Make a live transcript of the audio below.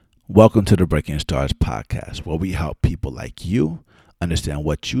Welcome to the Breaking Stars podcast, where we help people like you understand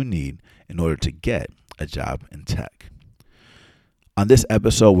what you need in order to get a job in tech. On this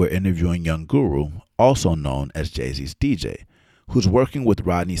episode, we're interviewing Young Guru, also known as Jay-Z's DJ, who's working with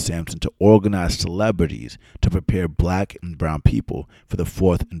Rodney Sampson to organize celebrities to prepare Black and brown people for the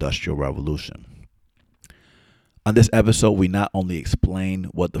fourth industrial revolution. On this episode, we not only explain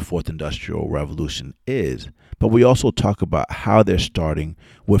what the fourth industrial revolution is, but we also talk about how they're starting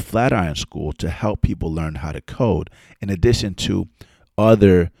with Flatiron School to help people learn how to code, in addition to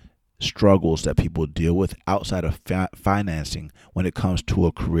other struggles that people deal with outside of financing when it comes to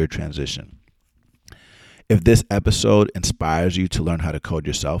a career transition. If this episode inspires you to learn how to code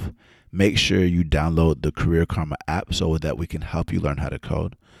yourself, make sure you download the Career Karma app so that we can help you learn how to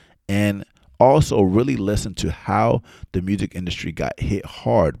code. And also really listen to how the music industry got hit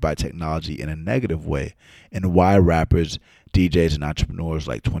hard by technology in a negative way, and why rappers, DJs, and entrepreneurs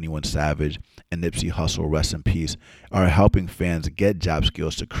like 21 Savage and Nipsey Hussle, rest in peace, are helping fans get job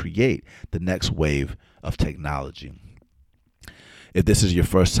skills to create the next wave of technology. If this is your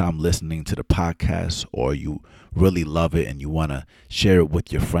first time listening to the podcast, or you really love it and you want to share it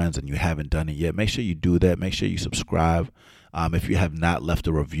with your friends and you haven't done it yet, make sure you do that. Make sure you subscribe. If you have not left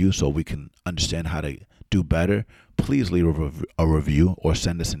a review so we can understand how to do better, please leave a review or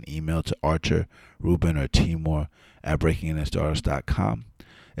send us an email to Archer, Ruben, or Timur at breakingstars.com.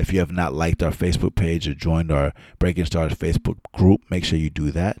 If you have not liked our Facebook page or joined our Breaking Stars Facebook group, make sure you do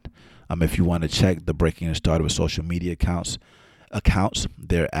that. If you want to check the Breaking Stars with social media accounts,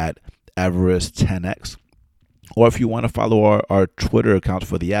 they're at Everest10X. Or if you want to follow our Twitter accounts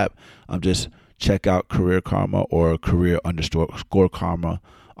for the app, just check out Career Karma or career_karma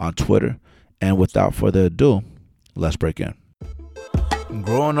on Twitter. And without further ado, let's break in.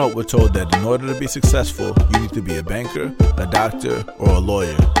 Growing up, we're told that in order to be successful, you need to be a banker, a doctor, or a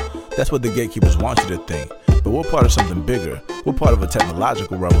lawyer. That's what the gatekeepers want you to think. But we're part of something bigger. We're part of a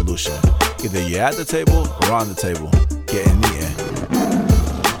technological revolution. Either you're at the table or on the table. Get in the end.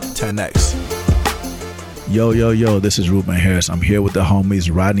 10X. Yo, this is Ruben Harris. I'm here with the homies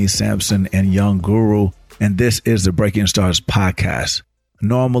Rodney Sampson and Young Guru, and this is the Breaking Stars podcast.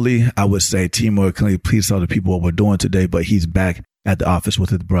 Normally, I would say, Timur, can you please tell the people what we're doing today, but he's back at the office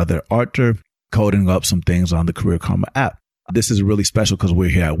with his brother Archer, coding up some things on the Career Karma app. This is really special because we're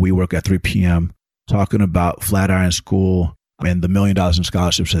here at WeWork at 3 p.m. talking about Flatiron School and the $1 million in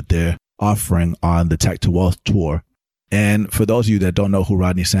scholarships that they're offering on the Tech to Wealth tour. And for those of you that don't know who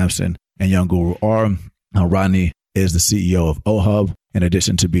Rodney Sampson and Young Guru are, Rodney is the CEO of OHub, in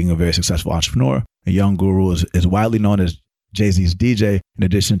addition to being a very successful entrepreneur. And Young Guru is widely known as Jay-Z's DJ, in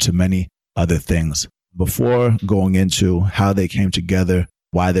addition to many other things. Before going into how they came together,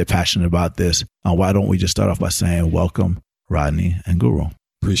 why they're passionate about this, why don't we just start off by saying welcome, Rodney and Guru.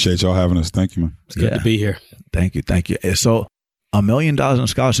 Appreciate y'all having us. Thank you, man. It's good to be here. Thank you. And so $1 million in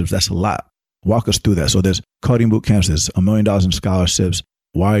scholarships, that's a lot. Walk us through that. So there's coding boot camps, there's $1 million in scholarships.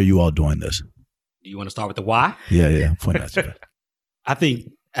 Why are you all doing this? Do you want to start with the why? Yeah. Point out to that. I think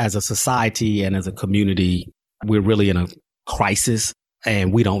as a society and as a community, we're really in a crisis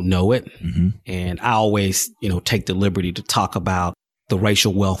and we don't know it. Mm-hmm. And I always, take the liberty to talk about the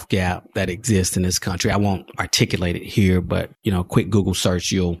racial wealth gap that exists in this country. I won't articulate it here, but, quick Google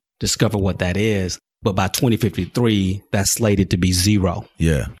search, you'll discover what that is. But by 2053, that's slated to be zero.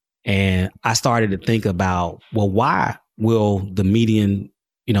 Yeah. And I started to think about, why will the median,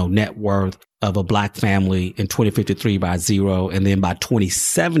 net worth of a Black family in 2053 by zero, and then by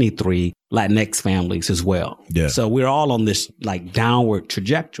 2073, Latinx families as well. Yeah. So we're all on this downward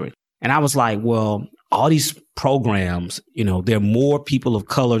trajectory. And I was like, well, all these programs, there are more people of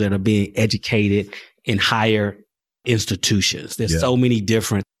color that are being educated in higher institutions. There's so many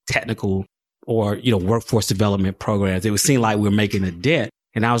different technical or, workforce development programs. It would seem like we're making a dent.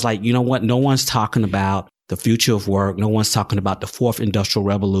 And I was like, you know what? No one's talking about the future of work. No one's talking about the fourth industrial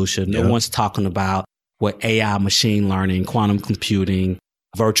revolution. No one's talking about what AI, machine learning, quantum computing,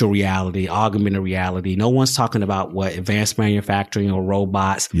 virtual reality, augmented reality. No one's talking about what advanced manufacturing or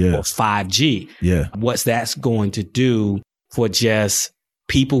robots or 5G. Yeah. What's that's going to do for just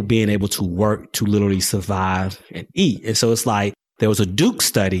people being able to work to literally survive and eat. And so it's like there was a Duke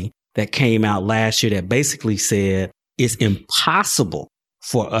study that came out last year that basically said it's impossible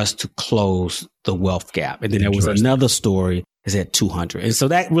for us to close the wealth gap. And then there was another story is at 200. And so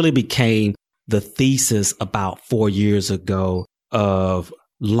that really became the thesis about 4 years ago of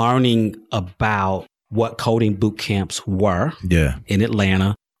learning about what coding boot camps were in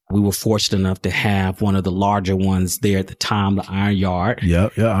Atlanta. We were fortunate enough to have one of the larger ones there at the time, the Iron Yard. Yeah,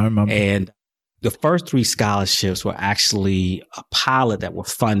 I remember. And The first 3 scholarships were actually a pilot that were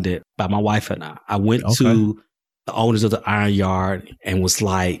funded by my wife and I. I went to the owners of the Iron Yard and was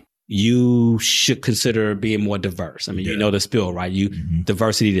like, you should consider being more diverse. I mean, you know the spiel, right?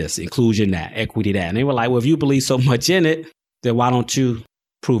 Diversity this, inclusion that, equity that. And they were like, well, if you believe so much in it, then why don't you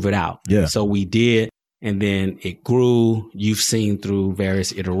prove it out? Yeah. So we did. And then it grew. You've seen through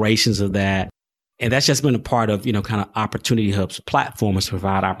various iterations of that. And that's just been a part of, kind of Opportunity Hub's platforms to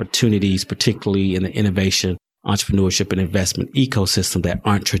provide opportunities, particularly in the innovation, entrepreneurship, and investment ecosystem that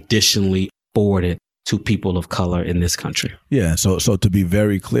aren't traditionally afforded to people of color in this country. Yeah. So to be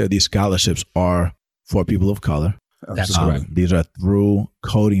very clear, these scholarships are for people of color. That's correct. These are through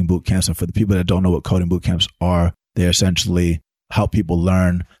coding boot camps. And for the people that don't know what coding boot camps are, they essentially help people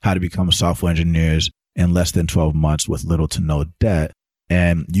learn how to become software engineers in less than 12 months with little to no debt.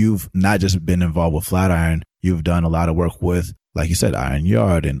 And you've not just been involved with Flatiron, you've done a lot of work with, like you said, Iron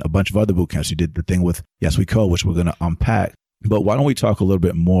Yard and a bunch of other boot camps. You did the thing with Yes We Code, which we're going to unpack. But why don't we talk a little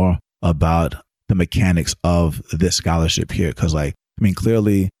bit more about the mechanics of this scholarship here? Because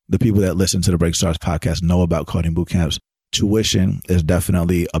clearly the people that listen to the Break Stars podcast know about coding boot camps. Tuition is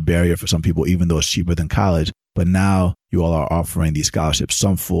definitely a barrier for some people, even though it's cheaper than college. But now you all are offering these scholarships,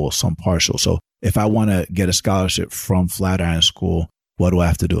 some full, some partial. So if I want to get a scholarship from Flatiron School, what do I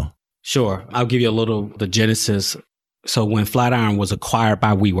have to do? Sure. I'll give you the genesis. So when Flatiron was acquired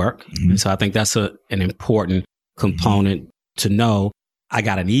by WeWork, and so I think that's an important component to know. I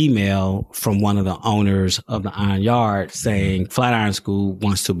got an email from one of the owners of the Iron Yard saying Flatiron School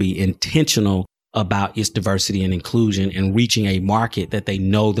wants to be intentional about its diversity and inclusion and reaching a market that they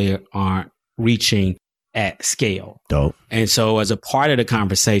know they aren't reaching at scale. Dope. And so as a part of the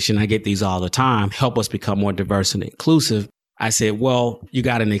conversation, I get these all the time, help us become more diverse and inclusive. I said, well, you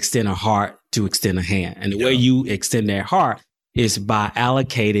got to extend a heart to extend a hand. And the way you extend that heart is by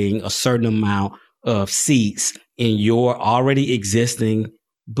allocating a certain amount of seats in your already existing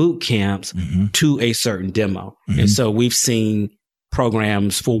boot camps to a certain demo. And so we've seen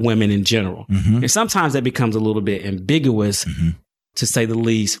programs for women in general. And sometimes that becomes a little bit ambiguous, to say the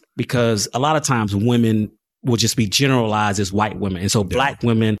least, because a lot of times women will just be generalized as white women. And so Black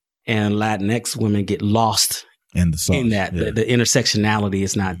women and Latinx women get lost in that. The intersectionality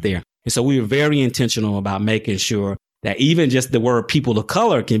is not there. And so we were very intentional about making sure that even just the word people of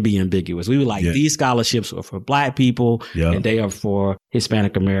color can be ambiguous. We were like, these scholarships are for Black people and they are for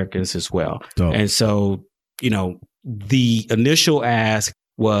Hispanic Americans as well. Dope. And so, the initial ask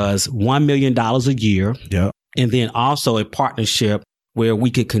was $1 million a year. And then also a partnership where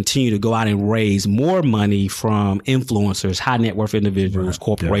we could continue to go out and raise more money from influencers, high net worth individuals,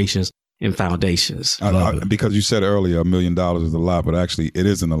 corporations, and foundations. Because you said earlier $1 million is a lot, but actually it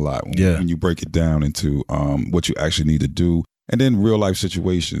isn't a lot when you break it down into what you actually need to do. And then real life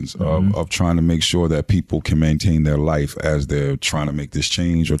situations of trying to make sure that people can maintain their life as they're trying to make this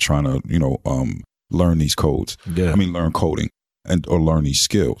change or trying to, learn these codes. Learn coding. Or learn these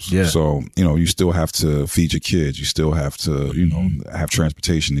skills. So, you still have to feed your kids. You still have to, have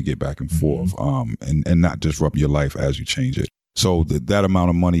transportation to get back and forth, and not disrupt your life as you change it. So that amount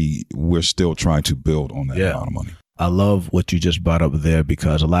of money, we're still trying to build on that amount of money. I love what you just brought up there,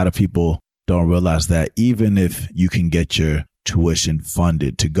 because a lot of people don't realize that even if you can get your tuition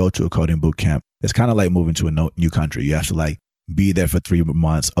funded to go to a coding boot camp, it's kind of like moving to a new country. You have to be there for 3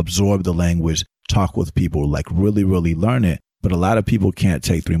 months, absorb the language, talk with people, really, really learn it. But a lot of people can't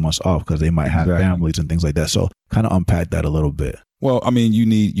take 3 months off because they might have families and things like that. So kind of unpack that a little bit. Well, you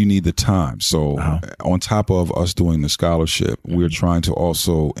need the time. So on top of us doing the scholarship, we're trying to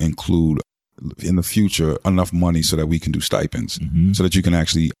also include in the future enough money so that we can do stipends so that you can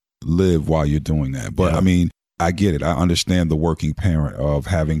actually live while you're doing that. But I get it. I understand the working parent of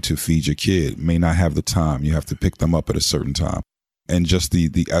having to feed your kid may not have the time. You have to pick them up at a certain time. And just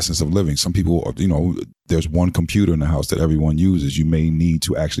the essence of living. Some people, there's one computer in the house that everyone uses. You may need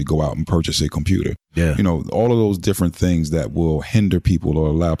to actually go out and purchase a computer. All of those different things that will hinder people or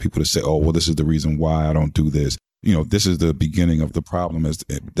allow people to say, oh, well, this is the reason why I don't do this. This is the beginning of the problem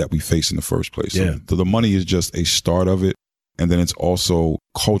that we face in the first place. So the money is just a start of it. And then it's also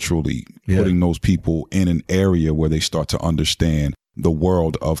culturally putting those people in an area where they start to understand the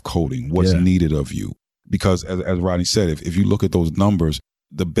world of coding, what's needed of you. Because as Rodney said, if you look at those numbers,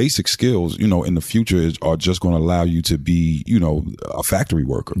 the basic skills, in the future are just going to allow you to be, a factory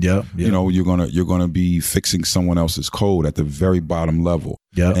worker. You're going to be fixing someone else's code at the very bottom level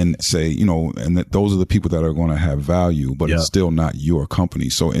and say, and that those are the people that are going to have value, but it's still not your company.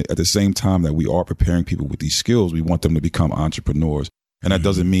 So at the same time that we are preparing people with these skills, we want them to become entrepreneurs. And that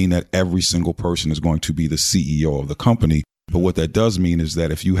doesn't mean that every single person is going to be the CEO of the company. But what that does mean is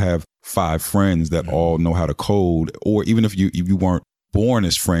that if you have 5 friends that all know how to code, or even if you weren't born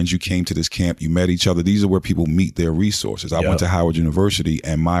as friends, you came to this camp, you met each other. These are where people meet their resources. I went to Howard University,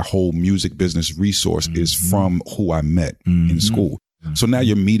 and my whole music business resource is from who I met in school. So now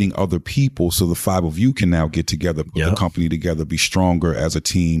you're meeting other people. So the 5 of you can now get together, put the company together, be stronger as a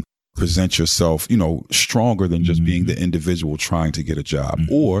team, present yourself, stronger than just being the individual trying to get a job.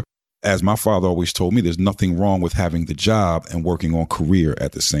 Or, as my father always told me, there's nothing wrong with having the job and working on career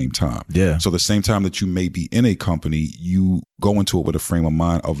at the same time. Yeah. So the same time that you may be in a company, you go into it with a frame of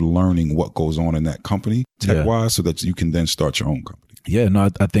mind of learning what goes on in that company tech-wise, so that you can then start your own company. Yeah, no,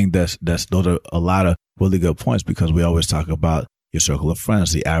 I think those are a lot of really good points, because we always talk about your circle of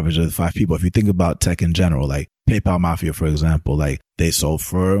friends, the average of the 5 people. If you think about tech in general, like PayPal Mafia, for example, like they sold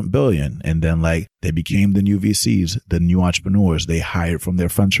for $1 billion, and then like they became the new VCs, the new entrepreneurs. They hired from their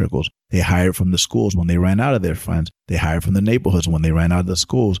friend circles. They hired from the schools when they ran out of their friends. They hired from the neighborhoods when they ran out of the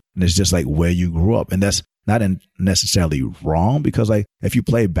schools. And it's just like where you grew up. And that's not necessarily wrong, because like if you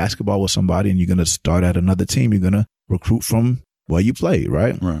play basketball with somebody and you're going to start at another team, you're going to recruit from where you play,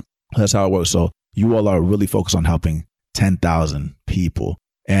 right? Right. That's how it works. So you all are really focused on helping 10,000 people.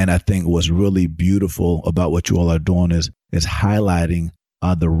 And I think what's really beautiful about what you all are doing is highlighting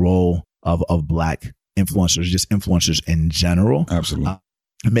the role of Black influencers, just influencers in general. Absolutely.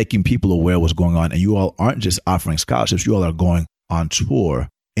 Making people aware of what's going on. And you all aren't just offering scholarships. You all are going on tour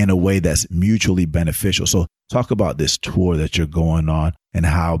in a way that's mutually beneficial. So talk about this tour that you're going on and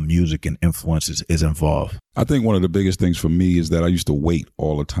how music and influences is involved. I think one of the biggest things for me is that I used to wait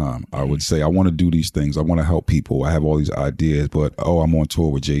all the time. I would say, I want to do these things. I want to help people. I have all these ideas, but, I'm on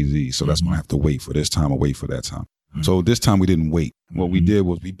tour with Jay-Z. So that's going to have to wait for this time or wait for that time. So this time we didn't wait. What we did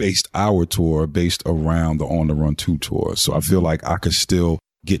was we based our tour based around the On the Run 2 tour. So I feel like I could still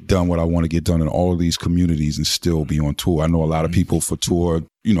get done what I want to get done in all of these communities and still be on tour. I know a lot of people for tour,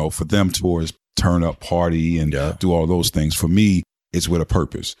 for them tour is turn up, party, and do all those things. For me, it's with a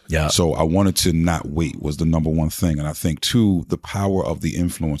purpose. Yeah. So I wanted to not wait was the number one thing. And I think too, the power of the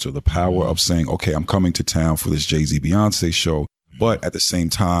influencer, the power of saying, okay, I'm coming to town for this Jay-Z Beyonce show. But at the same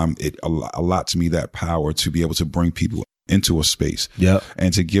time, it allots me that power to be able to bring people into a space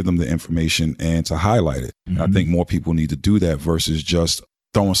and to give them the information and to highlight it. I think more people need to do that versus just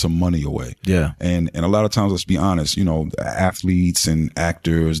throwing some money away. Yeah. And a lot of times, let's be honest, athletes and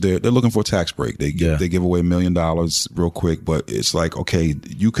actors, they're looking for a tax break. They give away $1 million real quick, but it's like, okay,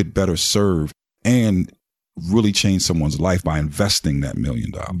 you could better serve and really change someone's life by investing that $1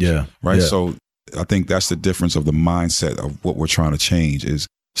 million. Yeah. Right. Yeah. So I think that's the difference of the mindset of what we're trying to change, is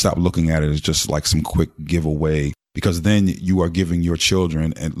stop looking at it as just like some quick giveaway, because then you are giving your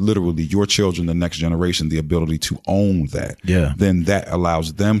children, and literally your children, the next generation, the ability to own that. Yeah. Then that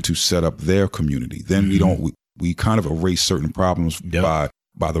allows them to set up their community. Then we kind of erase certain problems by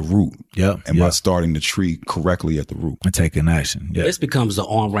the root. And by starting the tree correctly at the root. And taking action. Yeah. This becomes the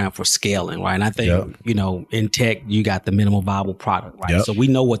on-ramp for scaling, right? And I think, in tech, you got the minimum viable product, right? So we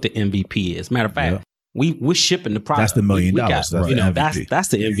know what the MVP is. Matter of fact, we're shipping the product. That's the $1 million. That's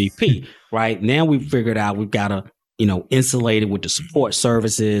the MVP, right? Now we've figured out we've got to, insulate it with the support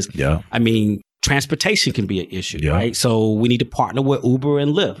services. Yeah. I mean, transportation can be an issue, right? So we need to partner with Uber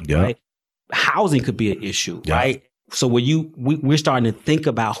and Lyft, right? Housing could be an issue, right? So we're starting to think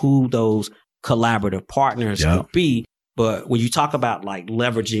about who those collaborative partners could be. But when you talk about like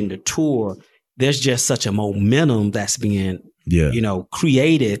leveraging the tour, there's just such a momentum that's being,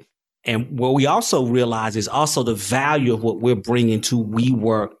 created. And what we also realize is also the value of what we're bringing to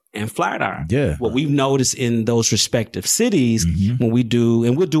WeWork and Flatiron. Yeah. What we've noticed in those respective cities when we do,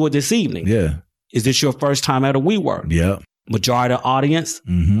 and we'll do it this evening. Yeah. Is this your first time at a WeWork? Yeah. Majority of the audience,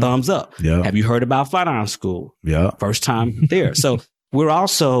 thumbs up. Yeah. Have you heard about Flatiron School? Yeah. First time there. So we're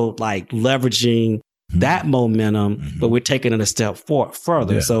also like leveraging that momentum, but we're taking it a step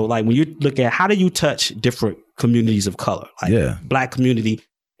further. Yeah. So like when you look at how do you touch different communities of color, like Black community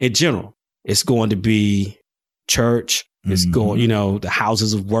in general, it's going to be church. It's going, the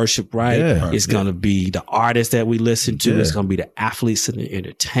houses of worship, right? Yeah. It's going to be the artists that we listen to. It's going to be the athletes and the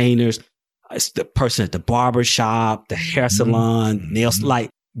entertainers. It's the person at the barber shop, the hair salon, nails,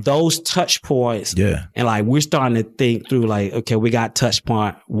 like those touch points. Yeah. And like, we're starting to think through like, okay, we got touch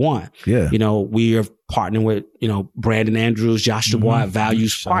point 1. Yeah. We are partnering with, Brandon Andrews, Joshua Boy,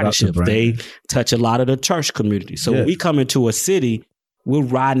 Values Partnership. They touch a lot of the church community. So when we come into a city, we're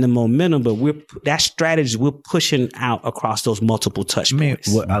riding the momentum, but that strategy, we're pushing out across those multiple touch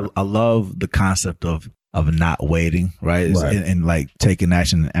points. I love the concept of not waiting, right? And like taking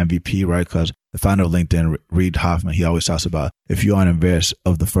action in MVP, right? Because the founder of LinkedIn, Reid Hoffman, he always talks about if you aren't embarrassed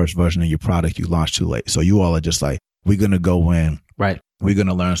of the first version of your product, you launch too late. So you all are just like, we're going to go in We're going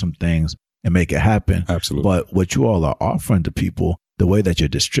to learn some things and make it happen. Absolutely. But what you all are offering to people, the way that you're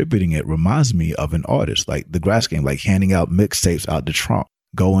distributing it reminds me of an artist, like the Grass Game, like handing out mixtapes out the trunk,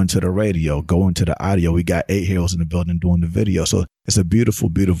 going to the radio, going to the audio. We got 8 heroes in the building doing the video. So it's a beautiful,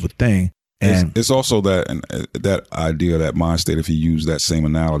 beautiful thing. And it's also that idea, that mind state, if you use that same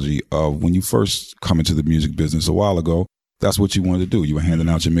analogy of when you first come into the music business a while ago, that's what you wanted to do. You were handing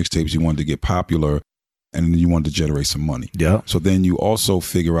out your mixtapes. You wanted to get popular, and then you wanted to generate some money. Yeah. So then you also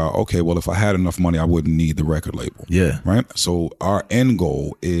figure out, okay, well, if I had enough money, I wouldn't need the record label. Yeah. Right. So our end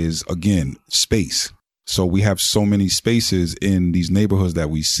goal is, again, space. So we have so many spaces in these neighborhoods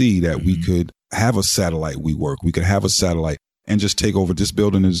that we see that we could have a satellite WeWork. We could have a satellite and just take over. This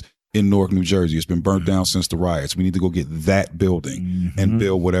building is in Newark, New Jersey. It's been burnt down since the riots. We need to go get that building and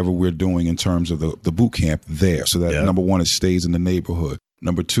build whatever we're doing in terms of the boot camp there. So that number one, it stays in the neighborhood.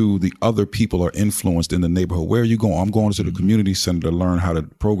 Number two, the other people are influenced in the neighborhood. Where are you going? I'm going to the community center to learn how to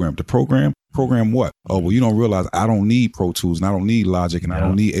program. To program? Program what? Oh, well, you don't realize I don't need Pro Tools and I don't need Logic and I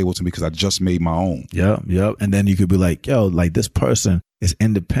don't need Ableton because I just made my own. Yep. And then you could be like, yo, like this person is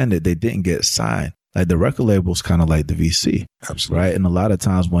independent. They didn't get signed. Like the record label is kind of like the VC. Absolutely. Right. And a lot of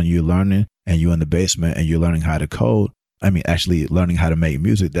times when you're learning and you're in the basement and you're learning how to code, actually learning how to make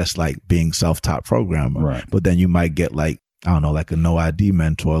music, that's like being self-taught programmer. Right. But then you might get like, I don't know, like a no ID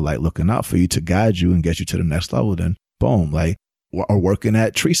mentor, like looking out for you to guide you and get you to the next level. Then boom, like, or working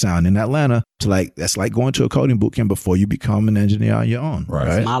at Tree Sound in Atlanta to like, that's like going to a coding boot camp before you become an engineer on your own.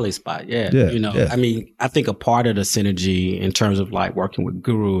 Right. Smiley spot. Yeah. I think a part of the synergy in terms of like working with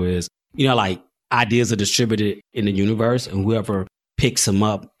Guru is, like ideas are distributed in the universe and whoever picks them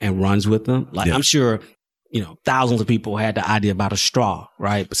up and runs with them. Like I'm sure, thousands of people had the idea about a straw,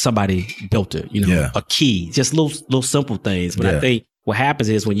 right? But somebody built it, a key, just little simple things. But I think what happens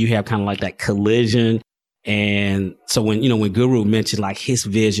is when you have kind of like that collision. And so when Guru mentioned like his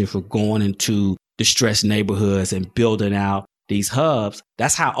vision for going into distressed neighborhoods and building out these hubs,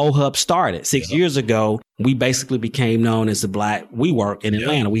 that's how OHub started. 6 years ago, we basically became known as the Black WeWork in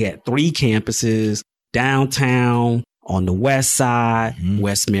Atlanta. We had 3 campuses downtown, on the west side,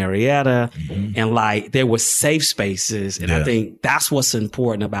 West Marietta, and like there were safe spaces. And I think that's what's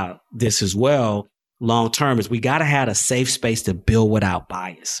important about this as well. Long term is we got to have a safe space to build without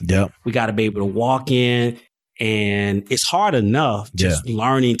bias. Yep. We got to be able to walk in, and it's hard enough just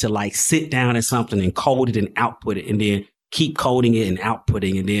learning to like sit down at something and code it and output it and then keep coding it and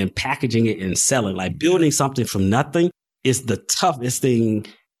outputting and then packaging it and selling. Like building something from nothing is the toughest thing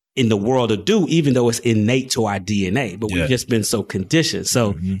in the world to do, even though it's innate to our DNA, but we've just been so conditioned.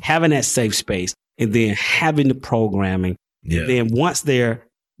 So having that safe space and then having the programming, then once they're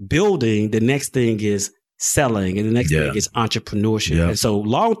building, the next thing is selling, and the next thing is entrepreneurship. And so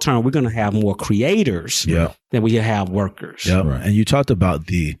long term, we're going to have more creators than we have workers. Right. And you talked about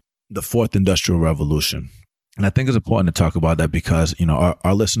the fourth industrial revolution. And I think it's important to talk about that because,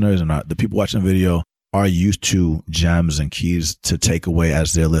 our listeners and the people watching the video are used to gems and keys to take away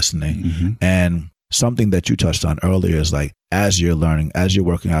as they're listening. And something that you touched on earlier is like, as you're learning, as you're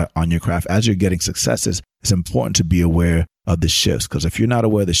working out on your craft, as you're getting successes, it's important to be aware of the shifts. Because if you're not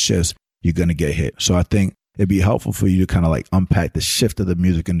aware of the shifts, you're going to get hit. So I think it'd be helpful for you to kind of like unpack the shift of the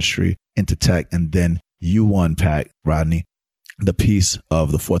music industry into tech. And then you unpack, Rodney, the piece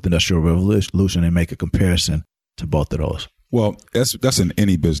of the fourth industrial revolution and make a comparison to both of those. Well, that's in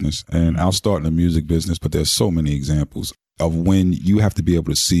any business, and I'll start in the music business, but there's so many examples of when you have to be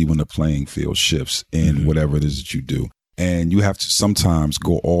able to see when the playing field shifts in whatever it is that you do. And you have to sometimes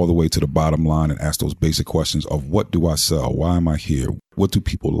go all the way to the bottom line and ask those basic questions of what do I sell? Why am I here? What do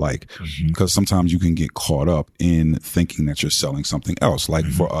people like? Because sometimes you can get caught up in thinking that you're selling something else. Like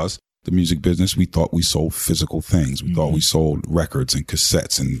for us, the music business, we thought we sold physical things. We thought we sold records and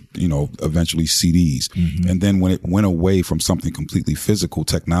cassettes and, eventually CDs. And then when it went away from something completely physical,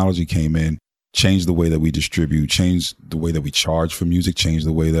 technology came in, changed the way that we distribute, changed the way that we charge for music, changed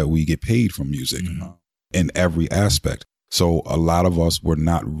the way that we get paid for music in every aspect. So a lot of us were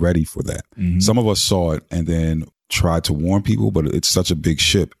not ready for that. Some of us saw it and then tried to warn people, but it's such a big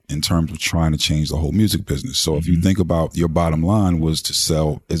ship in terms of trying to change the whole music business. So if you think about your bottom line was to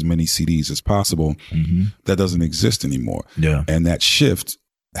sell as many CDs as possible, that doesn't exist anymore. And that shift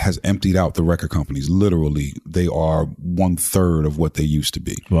has emptied out the record companies. Literally, they are 1/3 of what they used to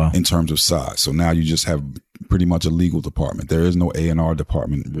be in terms of size. So now you just have pretty much a legal department. There is no A&R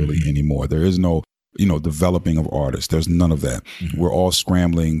department really anymore. There is no developing of artists. There's none of that. We're all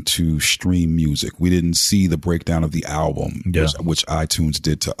scrambling to stream music. We didn't see the breakdown of the album, which iTunes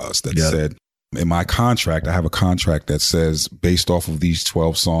did to us that said, in my contract, I have a contract that says, based off of these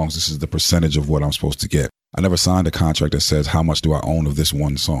 12 songs, this is the percentage of what I'm supposed to get. I never signed a contract that says how much do I own of this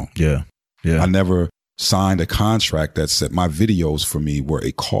one song. Yeah. Yeah. I never signed a contract that said my videos for me were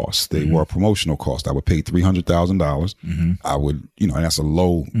a cost. They were a promotional cost. I would pay $300,000. I would, and that's a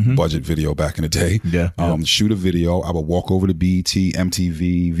low budget video back in the day. Yeah. Shoot a video. I would walk over to BET,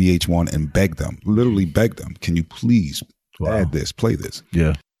 MTV, VH1 and beg them, literally beg them. Can you please add this, play this?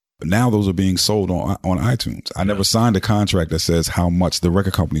 Yeah. But now those are being sold on iTunes. I never signed a contract that says how much the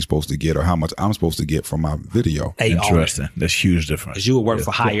record company's supposed to get or how much I'm supposed to get from my video. Interesting. That's huge difference. Because you would work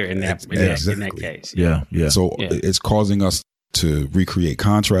for hire in that case. Yeah. So it's causing us to recreate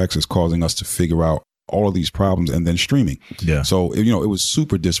contracts. It's causing us to figure out all of these problems and then streaming. Yeah. So, it was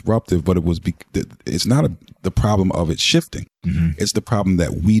super disruptive, but it's not the problem of it shifting. It's the problem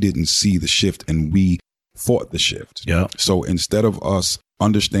that we didn't see the shift and we fought the shift. Yeah. So instead of us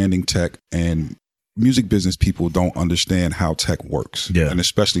understanding tech, and music business people don't understand how tech works. Yeah. And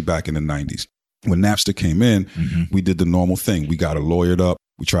especially back in the 90s. When Napster came in, we did the normal thing. We got it lawyered up.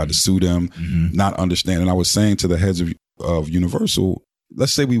 We tried to sue them, not understanding. I was saying to the heads of Universal,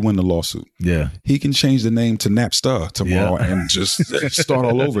 let's say we win the lawsuit. Yeah. He can change the name to Napster tomorrow and just start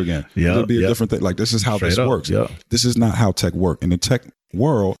all over again. It'll be a different thing. Like, this is how this works. This is not how tech works. In the tech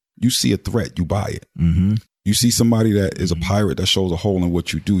world, you see a threat, you buy it. You see somebody that is a pirate that shows a hole in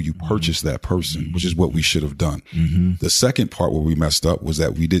what you do, you purchase that person, which is what we should have done. The second part where we messed up was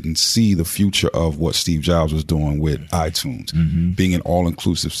that we didn't see the future of what Steve Jobs was doing with iTunes, being an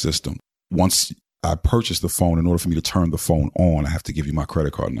all-inclusive system. Once I purchased the phone, in order for me to turn the phone on, I have to give you my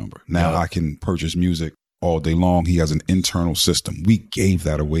credit card number. Now I can purchase music all day long. He has an internal system. We gave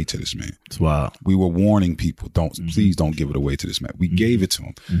that away to this man. It's wild. We were warning people, please don't give it away to this man. We gave it to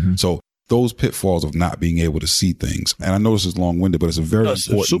him. So those pitfalls of not being able to see things. And I know this is long-winded, but it's a very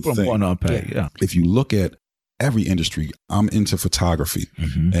important super thing. Important to unpack, yeah. If you look at every industry, I'm into photography.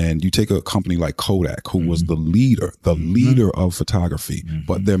 And you take a company like Kodak, who was the leader of photography,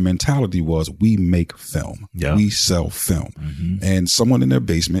 but their mentality was, we make film. We sell film. And someone in their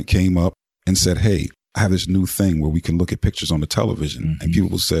basement came up and said, hey, I have this new thing where we can look at pictures on the television. And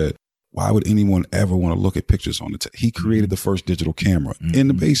people said, why would anyone ever want to look at pictures on the he created the first digital camera in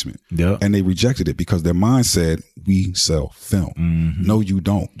the basement. And they rejected it because their mind said, we sell film. No, you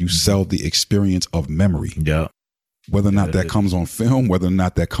don't. You sell the experience of memory. Whether or not that comes on film, whether or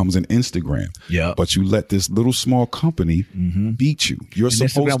not that comes in Instagram. But you let this little small company beat you. You're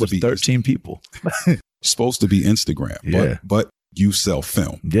supposed to be 13 people. Supposed to be Instagram. But you sell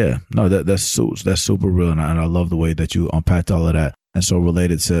film. No, that's super real. And I love the way that you unpacked all of that. And so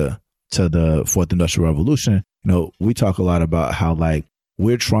related to the Fourth Industrial Revolution, we talk a lot about how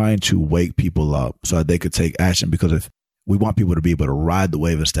we're trying to wake people up so that they could take action, because if we want people to be able to ride the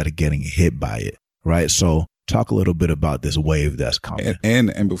wave instead of getting hit by it, right? So talk a little bit about this wave that's coming.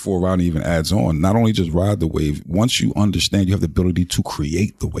 And before Ronnie even adds on, not only just ride the wave, once you understand, you have the ability to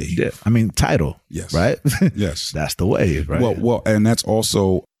create the wave. I mean, Tidal, right? Yes. That's the wave, right? Well, and that's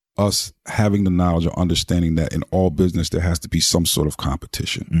also us having the knowledge or understanding that in all business, there has to be some sort of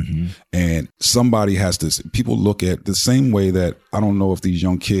competition. And somebody has to, people look at the same way that, I don't know if these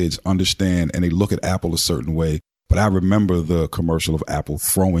young kids understand and they look at Apple a certain way, but I remember the commercial of Apple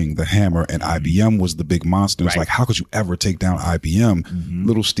throwing the hammer and IBM was the big monster. It's like, how could you ever take down IBM?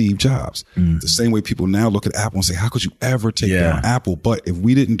 Little Steve Jobs. The same way people now look at Apple and say, how could you ever take down Apple? But if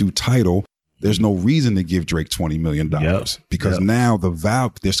we didn't do Tidal, there's no reason to give Drake $20 million because now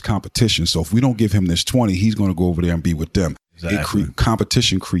there's competition. So if we don't give him this 20, he's going to go over there and be with them.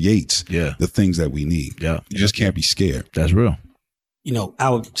 Competition creates the things that we need. You just can't be scared. That's real.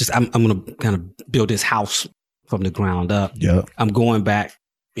 I'm going to kind of build this house from the ground up. I'm going back,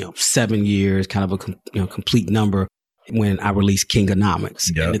 7 years, kind of a complete number when I released Kingonomics.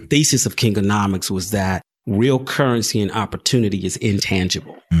 And the thesis of Kingonomics was that real currency and opportunity is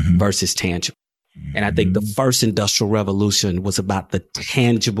intangible versus tangible. And I think the first industrial revolution was about the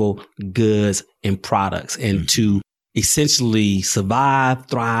tangible goods and products. And to essentially survive,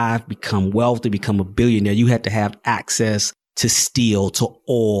 thrive, become wealthy, become a billionaire, you had to have access to steel, to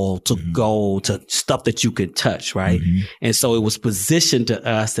oil, to gold, to stuff that you could touch, right? And so it was positioned to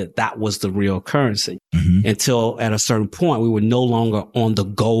us that was the real currency until at a certain point, we were no longer on the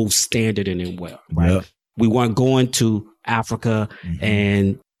gold standard anywhere, right? We weren't going to Africa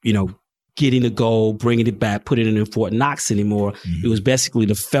and, getting the gold, bringing it back, putting it in Fort Knox anymore. It was basically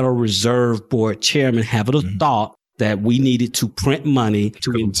the Federal Reserve Board chairman having a thought that we needed to print money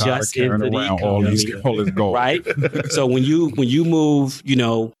to ingest into the economy, all this gold. Right? So when you move,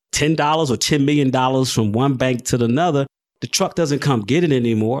 $10 or $10 million from one bank to another, the truck doesn't come get it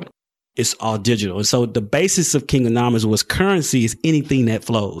anymore. It's all digital. And so the basis of Kingonomics was currency is anything that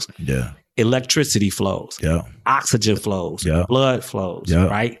flows. electricity flows, oxygen flows, blood flows,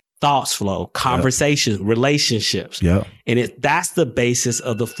 right? Thoughts flow, conversations, relationships. And that's the basis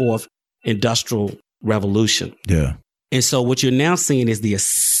of the fourth industrial revolution. And so what you're now seeing is the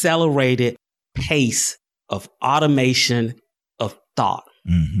accelerated pace of automation of thought,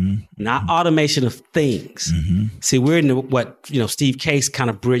 not automation of things. See, we're in what Steve Case kind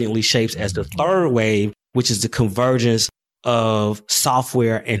of brilliantly shapes as the third wave, which is the convergence of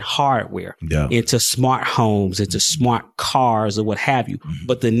software and hardware into smart homes, into smart cars, or what have you.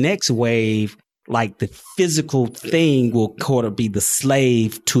 But the next wave, like the physical thing, will sort of be the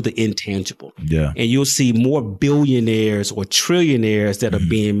slave to the intangible. And you'll see more billionaires or trillionaires that are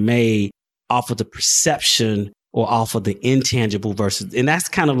being made off of the perception or off of the intangible versus, and that's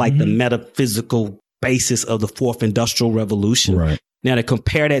kind of like the metaphysical basis of the fourth industrial revolution. Right. Now to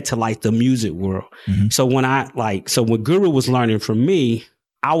compare that to like the music world. So when when Guru was learning from me,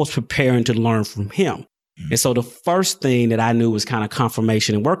 I was preparing to learn from him. And so the first thing that I knew was kind of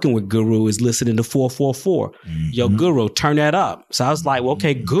confirmation and working with Guru is listening to 444. Yo, Guru, turn that up. So I was like, well,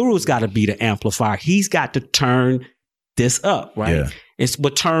 okay, Guru's got to be the amplifier. He's got to turn this up, right?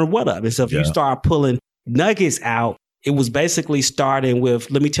 But turn what up? And so if you start pulling nuggets out, it was basically starting with,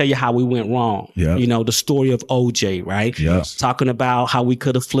 let me tell you how we went wrong. The story of OJ, right? Talking about how we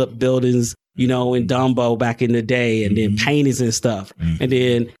could have flipped buildings, in Dumbo back in the day, and then paintings and stuff. And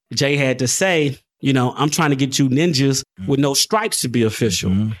then Jay had to say, I'm trying to get you ninjas with no stripes to be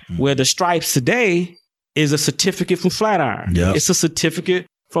official. Where the stripes today is a certificate from Flatiron. It's a certificate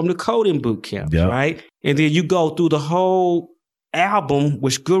from the coding boot camp, right? And then you go through the whole album,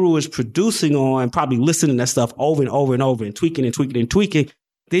 which Guru is producing on, probably listening to that stuff over and over and over and tweaking and tweaking and tweaking.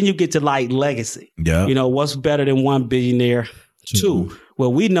 Then you get to like legacy. What's better than one billionaire? Two.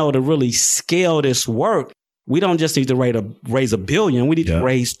 Well, we know to really scale this work, we don't just need to raise $1 billion. We need to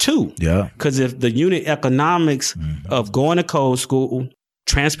raise 2. Because if the unit economics of going to code school,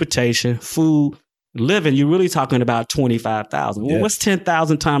 transportation, food, living, you're really talking about 25,000. Well, what's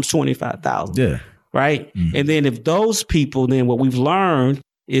 10,000 times 25,000? Right? And then if those people, then what we've learned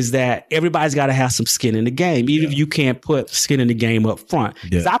is that everybody's got to have some skin in the game, even if you can't put skin in the game up front.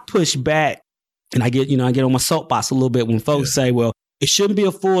 Because I push back and I get on my soapbox a little bit when folks say, well, it shouldn't be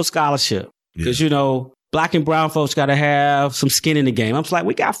a full scholarship because, Black and brown folks got to have some skin in the game. I'm just like,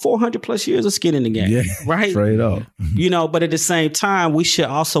 we got 400 plus years of skin in the game, right? Straight up. But at the same time, we should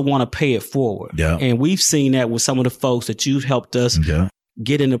also want to pay it forward. And we've seen that with some of the folks that you've helped us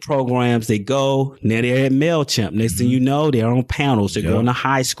get into programs. They go, now they're at MailChimp. Next thing you know, they're on panels. They're going to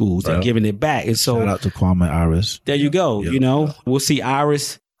high schools. They're giving it back. And so, shout out to Kwame Iris. There you go. We'll see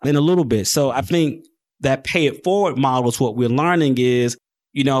Iris in a little bit. So I think that pay it forward model is what we're learning is,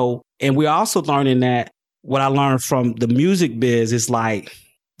 and we're also learning that what I learned from the music biz is like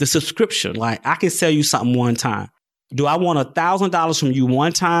the subscription. Like I can sell you something one time. Do I want $1,000 from you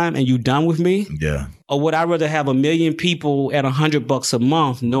one time and you done with me? Or would I rather have 1 million people at $100 a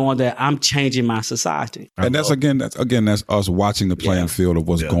month, knowing that I'm changing my society? And that's us watching the playing field of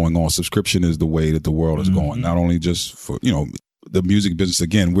what's going on. Subscription is the way that the world is going. Not only just for the music business.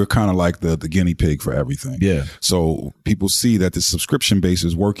 Again, we're kind of like the guinea pig for everything. So people see that the subscription base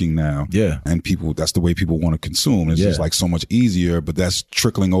is working now. And that's the way people want to consume. It's just like so much easier, but that's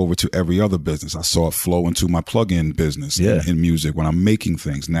trickling over to every other business. I saw it flow into my plug-in business in music when I'm making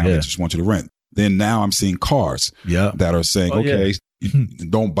things. Now they just want you to rent. Then now I'm seeing cars that are saying,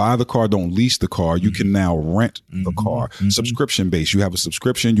 don't buy the car, don't lease the car. You can now rent the car. Subscription base. You have a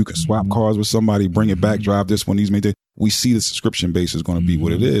subscription. You can swap cars with somebody, bring it back, drive this one, these may. We see the subscription base is going to be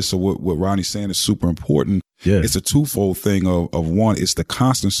what it is. So what Ronnie's saying is super important. It's a twofold thing of one, it's the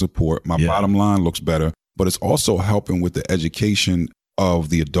constant support. My bottom line looks better, but it's also helping with the education of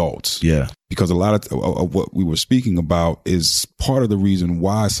the adults. Because a lot of what we were speaking about is part of the reason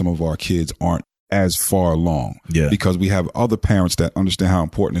why some of our kids aren't as far along. Because we have other parents that understand how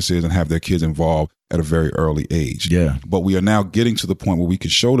important this is and have their kids involved at a very early age. But we are now getting to the point where we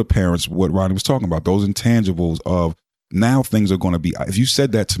can show the parents what Ronnie was talking about, those intangibles of now things are going to be, if you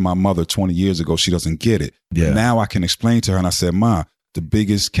said that to my mother 20 years ago, she doesn't get it. Now I can explain to her. And I said, Ma, the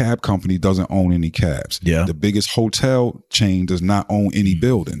biggest cab company doesn't own any cabs. The biggest hotel chain does not own any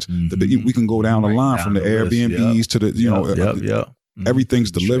buildings. We can go down the line from the Airbnbs to the,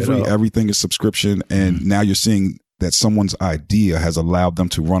 everything's delivery, everything is subscription. And now you're seeing that someone's idea has allowed them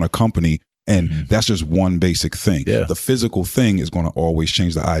to run a company. And that's just one basic thing. The physical thing is going to always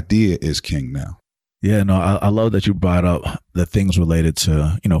change. The idea is king now. I love that you brought up the things related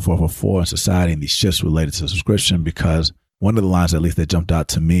to, 444 and society and these shifts related to subscription, because one of the lines, at least that jumped out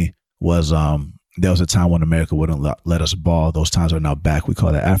to me was, there was a time when America wouldn't let us ball. Those times are now back. We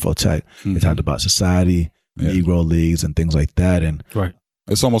call that Afrotech. They talked about society, Negro leagues, and things like that. And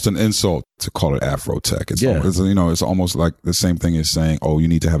it's almost an insult to call it Afrotech. It's almost like the same thing as saying, "Oh, you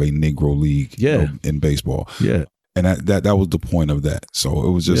need to have a Negro league in baseball." Yeah, and that was the point of that. So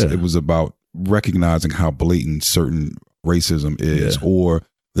it was just it was about recognizing how blatant certain racism is, or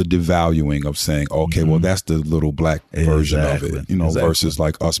the devaluing of saying, okay, well, that's the little black version of it, versus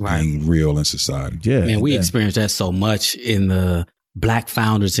like us being real in society. Yeah, man, we experienced that so much in the Black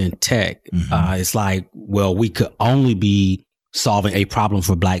founders in tech. It's like, well, we could only be solving a problem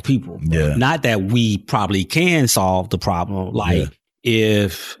for Black people. Yeah. Not that we probably can solve the problem. Like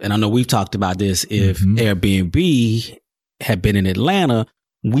if, and I know we've talked about this, if Airbnb had been in Atlanta,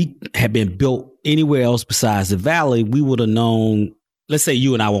 we had been built anywhere else besides the Valley, we would have known, let's say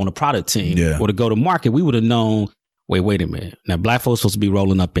you and I were on a product team or to go to market, we would have known, wait a minute. Now, Black folks supposed to be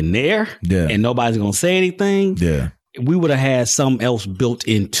rolling up in there and nobody's going to say anything. Yeah. We would have had something else built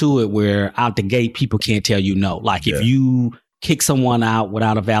into it where out the gate, people can't tell you no. Like if you kick someone out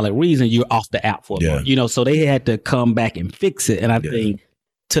without a valid reason, you're off the app for a month. So they had to come back and fix it. And I think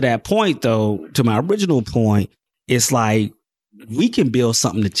to that point, though, to my original point, it's like we can build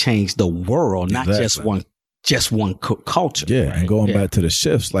something to change the world, not just one culture. Yeah. Right? And going back to the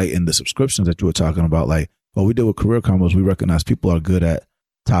shifts, like in the subscriptions that you were talking about, like what we did with Career Combos, we recognize people are good at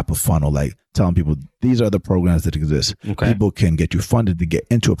top of funnel, like telling people these are the programs that exist. People can get you funded to get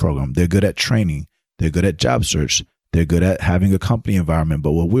into a program. They're good at training. They're good at job search. They're good at having a company environment.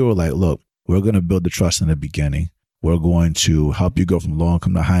 But what we were like, look, we're going to build the trust in the beginning. We're going to help you go from low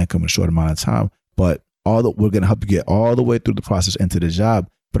income to high income in a short amount of time. But we're going to help you get all the way through the process into the job.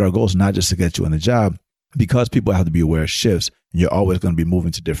 But our goal is not just to get you in the job, because people have to be aware of shifts. And you're always going to be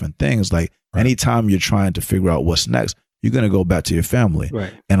moving to different things. Like anytime you're trying to figure out what's next, you're going to go back to your family.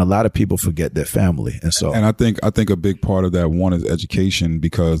 Right. And a lot of people forget their family. And I think a big part of that one is education,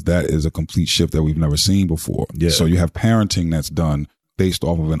 because that is a complete shift that we've never seen before. Yeah. So you have parenting that's done based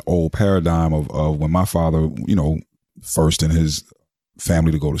off of an old paradigm of when my father, first in his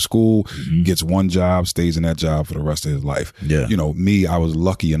family to go to school, gets one job, stays in that job for the rest of his life. Yeah. Me, I was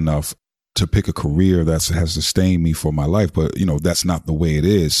lucky enough to pick a career that has sustained me for my life. But, that's not the way it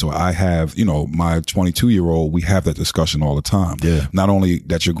is. So I have, my 22-year-old, we have that discussion all the time. Yeah. Not only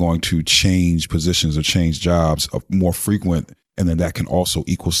that you're going to change positions or change jobs more frequent, and then that can also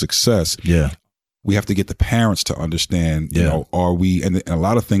equal success. Yeah. We have to get the parents to understand, are we, and a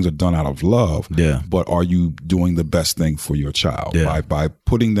lot of things are done out of love, but are you doing the best thing for your child by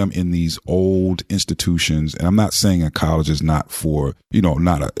putting them in these old institutions? And I'm not saying a college is not for,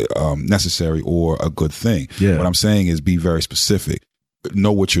 not necessary or a good thing. Yeah. What I'm saying is be very specific.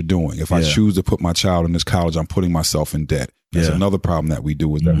 Know what you're doing. If I choose to put my child in this college, I'm putting myself in debt. That's another problem that we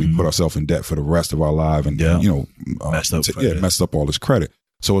do, is that we put ourselves in debt for the rest of our life and, messed up all this credit.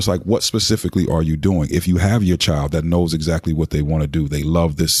 So it's like, what specifically are you doing? If you have your child that knows exactly what they want to do, they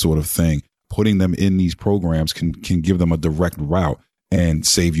love this sort of thing, putting them in these programs can give them a direct route and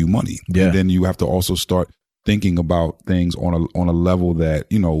save you money. Yeah. And then you have to also start thinking about things on a level that,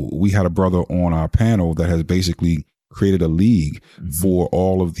 we had a brother on our panel that has basically created a league for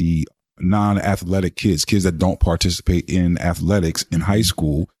all of the non-athletic kids that don't participate in athletics in high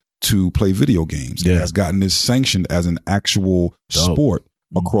school, to play video games. Yeah. Has gotten this sanctioned as an actual sport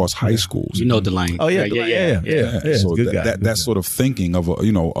across high schools. Delane. Oh yeah. So that sort of thinking of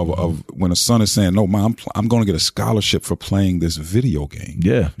of when a son is saying, no, Mom, I'm going to get a scholarship for playing this video game.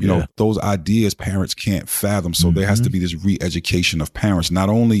 Those ideas parents can't fathom. So there has to be this re-education of parents, not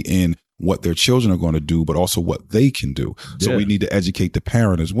only in what their children are going to do, but also what they can do. So we need to educate the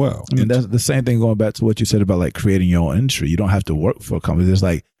parent as well. I mean, that's the same thing, going back to what you said about like creating your own industry. You don't have to work for a company. There's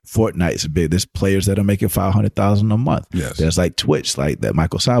like Fortnite's big. There's players that are making $500,000 a month. Yes. There's like Twitch, like that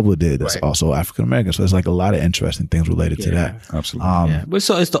Michael Sabo did. That's also African American. So there's like a lot of interesting things related to that. Absolutely. But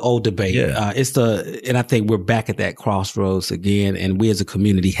so it's the old debate. And I think we're back at that crossroads again. And we as a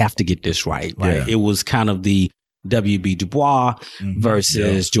community have to get this right. Yeah. It was kind of the W.B. Du Bois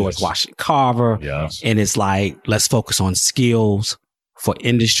versus George Washington Carver. Yes. And it's like, let's focus on skills for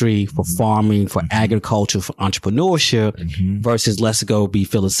industry, for farming, for agriculture, for entrepreneurship versus let's go be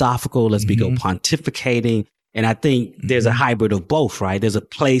philosophical. Let's go pontificating. And I think there's a hybrid of both, right? There's a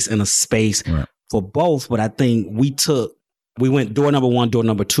place and a space for both. But I think we went door number one, door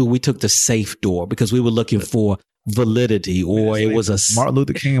number two. We took the safe door because we were looking for validity, or it was a Martin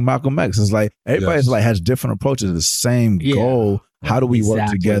Luther King and Malcolm X. It's like everybody's like has different approaches to the same goal. How do we work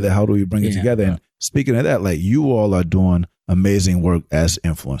together? How do we bring it together? And speaking of that, like you all are doing amazing work as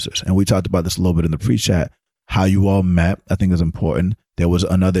influencers. And we talked about this a little bit in the pre-chat, how you all met, I think is important. there was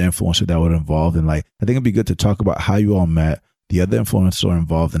another influencer that was involved. And like, I think it'd be good to talk about how you all met, the other influencers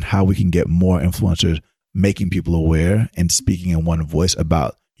involved, and how we can get more influencers making people aware and speaking in one voice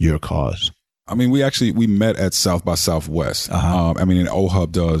about your cause. I mean, we met at South by Southwest. I mean, and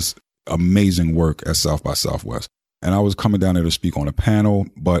OHUB does amazing work at South by Southwest. And I was coming down there to speak on a panel,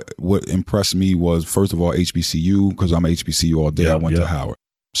 but what impressed me was, first of all, HBCU, because I'm HBCU all day. I went to Howard.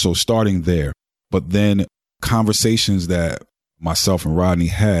 So starting there, but then conversations that myself and Rodney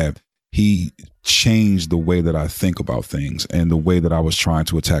had, he changed the way that I think about things and the way that I was trying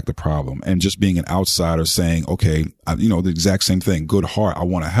to attack the problem. And just being an outsider saying, okay, the exact same thing, good heart, I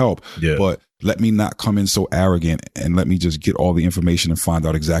want to help, but let me not come in so arrogant and let me just get all the information and find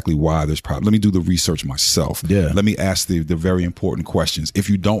out exactly why there's problem. Let me do the research myself. Let me ask the very important questions. If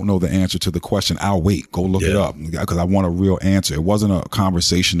you don't know the answer to the question, I'll wait, go look it up, because I want a real answer. It wasn't a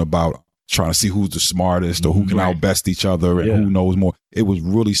conversation about trying to see who's the smartest or who can outbest each other and who knows more. It was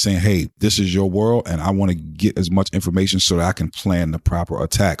really saying, hey, this is your world, and I want to get as much information so that I can plan the proper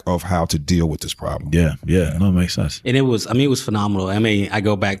attack of how to deal with this problem. No, it makes sense. And it was phenomenal. I mean, I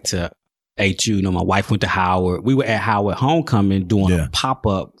go back to HU, my wife went to Howard. We were at Howard Homecoming doing a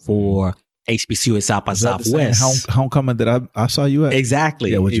pop-up for HBCU at South by Southwest. Homecoming that I saw you at?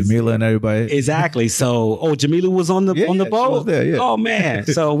 Exactly. Yeah, with Jamila and everybody. Exactly. So, Jamila was on the boat? She was there, Oh, man.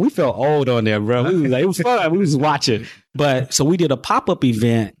 So we felt old on there, bro. It was fun. We was watching. But so we did a pop-up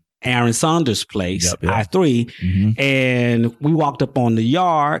event, Aaron Saunders' place, I3, and we walked up on the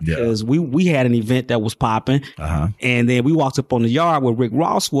yard because we had an event that was popping, and then we walked up on the yard where Rick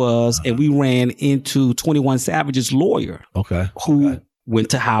Ross was, and we ran into 21 Savage's lawyer, who went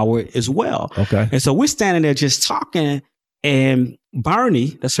to Howard as well. And so we're standing there just talking, and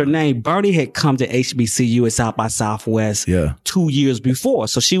Bernie, that's her name, Bernie had come to HBCU at South by Southwest 2 years before.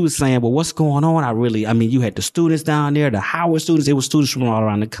 So she was saying, well, what's going on? I mean, you had the students down there, the Howard students, it was students from all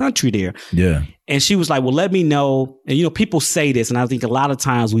around the country there. And she was like, well, let me know. And, people say this, and I think a lot of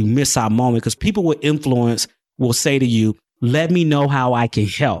times we miss our moment because people with influence will say to you, let me know how I can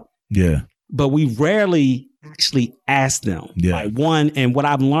help. But we rarely actually ask them. Like one, and what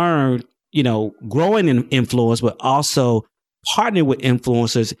I've learned, growing in influence, but also partnering with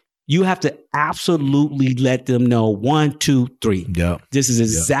influencers, you have to absolutely let them know 1, 2, 3. This is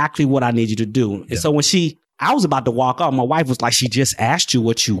exactly what I need you to do. And so when I was about to walk off, my wife was like, she just asked you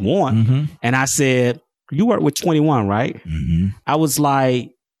what you want. And I said, you work with 21, right? I was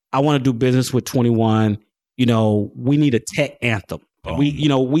like, I want to do business with 21. We need a tech anthem. Now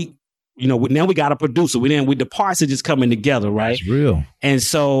we got a producer. The parts are just coming together, right? That's real. And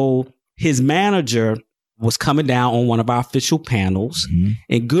so his manager was coming down on one of our official panels,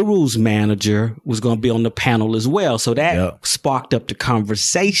 and Guru's manager was going to be on the panel as well. So that sparked up the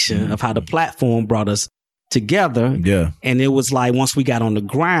conversation of how the platform brought us together. And it was like, once we got on the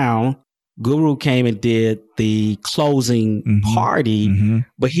ground, Guru came and did the closing party.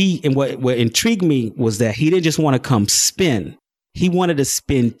 But what intrigued me was that he didn't just want to come spin. He wanted to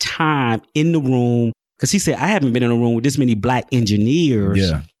spend time in the room, because he said, I haven't been in a room with this many Black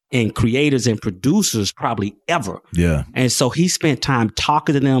engineers and creators and producers probably ever. And so he spent time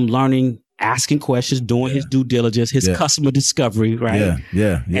talking to them, learning, asking questions, doing his due diligence, his customer discovery, right?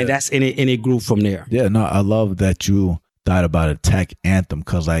 And that's and it grew from there. No, I love that you thought about a tech anthem,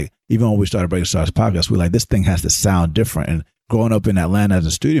 because like even when we started Breaking Stars podcast, we're like, this thing has to sound different. And growing up in Atlanta as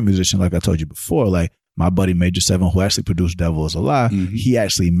a studio musician, like I told you before, like my buddy Major 7, who actually produced Devil Is a Lie, he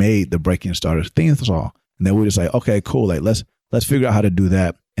actually made the Breaking Stars theme song. And then we were just like, okay, cool. Like let's figure out how to do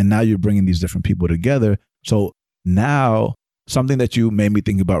that. And now you're bringing these different people together. So now something that you made me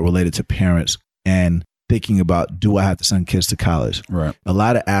think about related to parents and thinking about, do I have to send kids to college? Right. A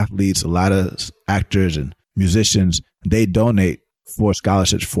lot of athletes, a lot of actors and musicians, they donate for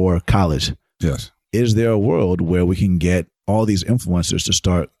scholarships for college. Yes. Is there a world where we can get all these influencers to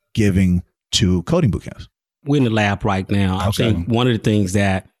start giving to coding boot camps? We're in the lab right now. I think one of the things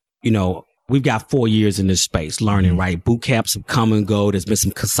that, we've got 4 years in this space learning, right? Boot camps have come and go. There's been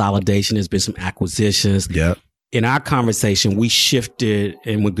some consolidation. There's been some acquisitions. In our conversation, we shifted,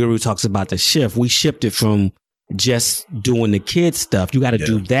 and when Guru talks about the shift, we shifted from just doing the kids stuff. You got to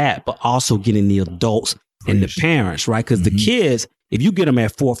do that, but also getting the adults and the parents, right? Because the kids, if you get them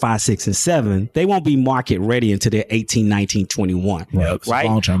at 4, 5, 6, and 7, they won't be market ready until they're 18, 19, 21. Right?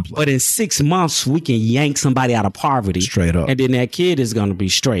 Long-term play. But in 6 months, we can yank somebody out of poverty. Straight up. And then that kid is going to be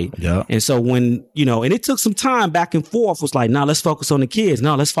straight. And so when, and it took some time back and forth, it was like, no, let's focus on the kids.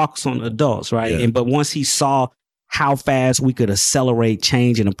 No, let's focus on the adults, right? But once he saw how fast we could accelerate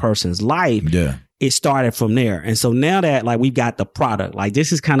change in a person's life, it started from there. And so now that like we've got the product, like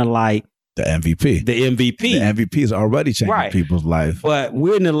this is kind of like The MVP. The MVP. The MVP is already changing people's life. But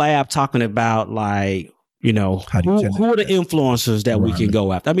we're in the lab talking about like, you know, who are the influencers that we can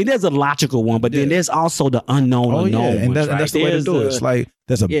go after? I mean, there's a logical one, but then there's also the unknown ones. And that's the way to do it. It's like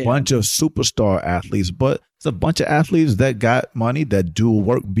there's a bunch of superstar athletes, but it's a bunch of athletes that got money that do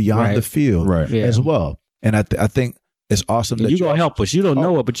work beyond the field as well. And I think it's awesome that you're going to help us. You don't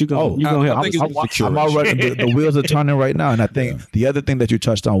know it, but you're going to help us. I'm already, the wheels are turning right now. And I think the other thing that you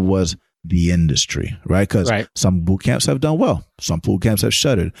touched on was the industry, right? Because some boot camps have done well. Some boot camps have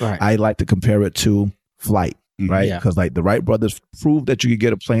shuttered. I like to compare it to flight, right? Because like the Wright brothers proved that you could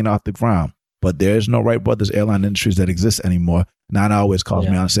get a plane off the ground, but there's no Wright brothers airline industries that exist anymore. Nana always calls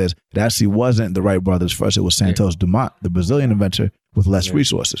me out and says it actually wasn't the Wright brothers first. It was Santos Dumont, the Brazilian inventor with less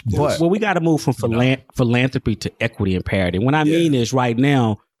resources. But we got to move from philanthropy to equity and parity. What I mean is right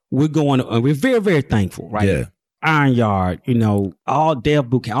now we're very, very thankful, right? Yeah. Iron Yard, you know, all the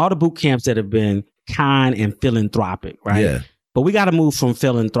boot camps that have been kind and philanthropic, right? Yeah. But we got to move from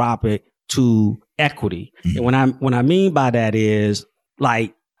philanthropic to equity. And what I mean by that is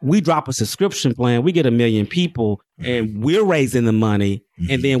like we drop a subscription plan, we get 1 million people and we're raising the money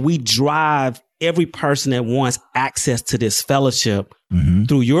and then we drive every person that wants access to this fellowship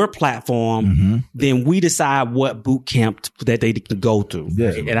through your platform. Then we decide what boot camp that they can go through.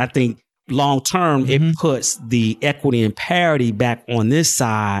 Yeah. And I think long term, it puts the equity and parity back on this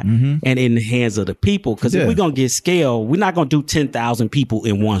side and in the hands of the people. Because if we're going to get scale, we're not going to do 10,000 people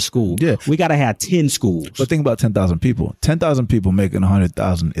in one school. Yeah. We got to have 10 schools. But think about 10,000 people. 10,000 people making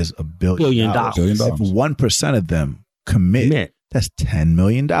 100,000 is $1 billion. If 1% of them commit, that's $10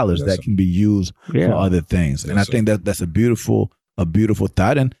 million that can be used for other things. And I think that's a beautiful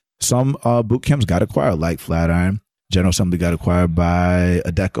thought. And some boot camps got acquired, like Flatiron. General Assembly got acquired by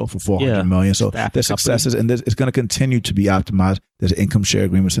Adecco for $400 million. So there's successes, and it's going to continue to be optimized. There's income share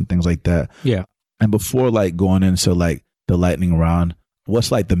agreements and things like that. Yeah. And before like going into like the lightning round,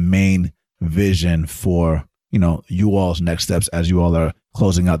 what's like the main vision for, you know, you all's next steps as you all are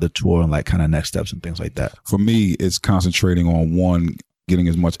closing out the tour and like kind of next steps and things like that? For me, it's concentrating on one, getting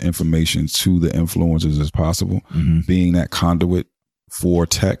as much information to the influencers as possible, being that conduit for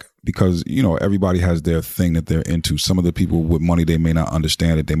tech. Because, you know, everybody has their thing that they're into. Some of the people with money, they may not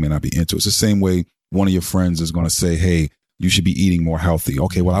understand it. They may not be into it. It's the same way one of your friends is going to say, hey, you should be eating more healthy.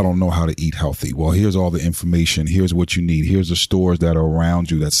 Okay, well, I don't know how to eat healthy. Well, here's all the information. Here's what you need. Here's the stores that are around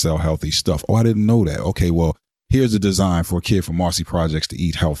you that sell healthy stuff. Oh, I didn't know that. Okay, well, here's the design for a kid from Marcy Projects to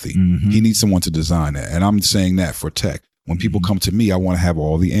eat healthy. He needs someone to design that. And I'm saying that for tech. When people come to me, I want to have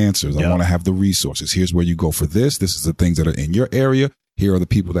all the answers. I want to have the resources. Here's where you go for this. This is the things that are in your area. Here are the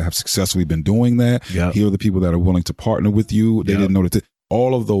people that have successfully been doing that. Here are the people that are willing to partner with you. They didn't know that.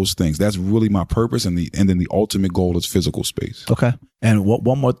 All of those things. That's really my purpose. And then the ultimate goal is physical space. Okay. And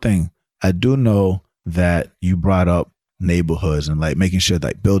one more thing. I do know that you brought up neighborhoods and like making sure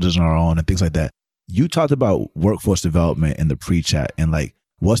like buildings are our own and things like that. You talked about workforce development in the pre-chat and like,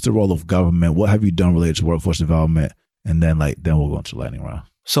 what's the role of government? What have you done related to workforce development? And then we'll go into lightning round.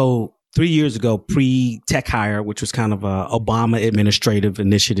 So 3 years ago, pre-Tech Hire, which was kind of a Obama administrative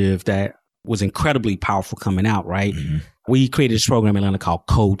initiative that was incredibly powerful coming out, right? We created this program in Atlanta called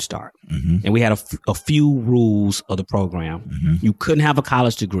Code Start. And we had a few rules of the program. You couldn't have a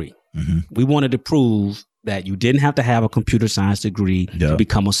college degree. We wanted to prove that you didn't have to have a computer science degree to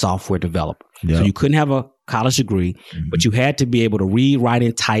become a software developer. So you couldn't have a college degree, but you had to be able to read, write,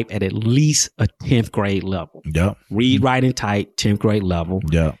 and type at least a 10th grade level. Read, write, and type, 10th grade level.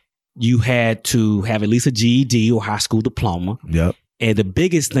 You had to have at least a GED or high school diploma. And the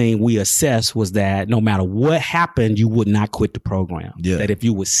biggest thing we assessed was that no matter what happened, you would not quit the program. That if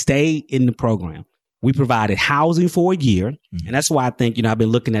you would stay in the program. We provided housing for a year. And that's why I think, you know, I've been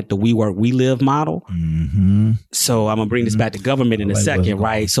looking at the We Work, We Live model. So I'm going to bring this back to government in a second,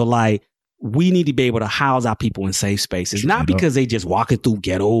 right? So like, we need to be able to house our people in safe spaces, not because they just walking through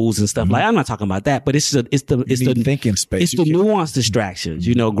ghettos and stuff. Like, I'm not talking about that, but it's the thinking space. It's the nuanced distractions.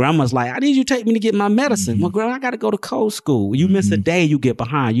 You know, grandma's like, I need you to take me to get my medicine. Well, grandma, I got to go to code school. You miss a day, you get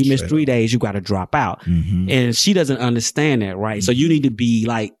behind. You miss 3 days, you got to drop out. And she doesn't understand that, right? So you need to be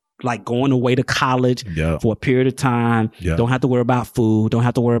like going away to college for a period of time. Don't have to worry about food. Don't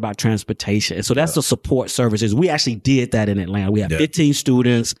have to worry about transportation. And so that's the support services. We actually did that in Atlanta. We had 15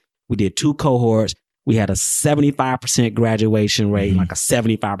 students. We did 2 cohorts. We had a 75% graduation rate, like a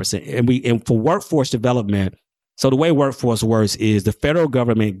 75%. And for workforce development, so the way workforce works is the federal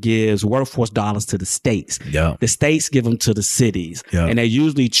government gives workforce dollars to the states. The states give them to the cities. And they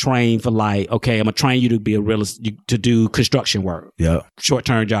usually train for like, okay, I'm going to train you to be a realist, to do construction work.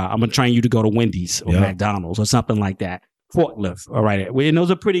 Short-term job. I'm going to train you to go to Wendy's or McDonald's or something like that. forklift. All right.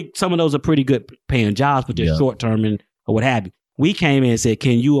 And some of those are pretty good paying jobs, but they're short term and or what have you. We came in and said,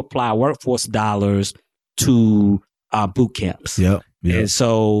 can you apply workforce dollars to boot camps? Yep. And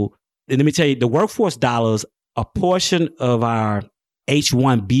so let me tell you, the workforce dollars, a portion of our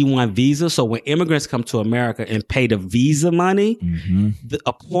H-1B1 visa. So when immigrants come to America and pay the visa money,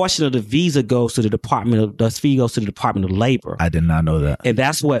 a portion of the visa goes to the Department of Labor. I did not know that. And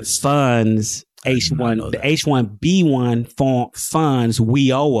that's what funds the H-1B1 funds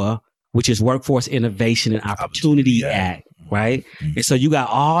WIOA, which is Workforce Innovation and Opportunity Act, right? And so you got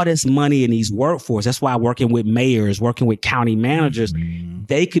all this money in these workforce. That's why working with mayors, working with county managers,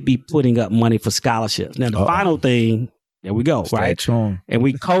 they could be putting up money for scholarships. Now, the final thing, there we go, right? And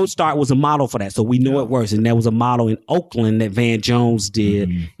CodeStart was a model for that. So we know it works. And there was a model in Oakland that Van Jones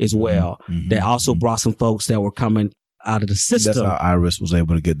did as well. That also brought some folks that were coming out of the system. That's how Iris was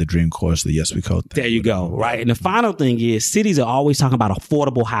able to get the Dream Course, the Yes We Code thing. There you go, right? And the final thing is cities are always talking about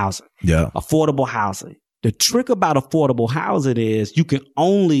affordable housing. Yeah. Affordable housing. The trick about affordable housing is you can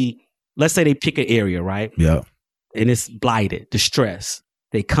only, let's say they pick an area, right? Yeah. And it's blighted, distressed.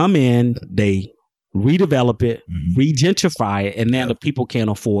 They come in, they redevelop it, re-gentrify it, and now the people can't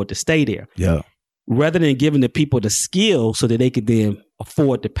afford to stay there. Yeah. Rather than giving the people the skill so that they could then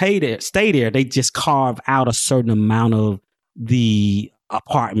afford to stay there, they just carve out a certain amount of the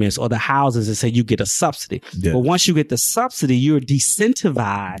apartments or the houses and say you get a subsidy. Yeah. But once you get the subsidy, you're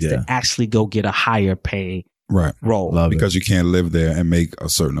decentivized to actually go get a higher pay role. Because you can't live there and make a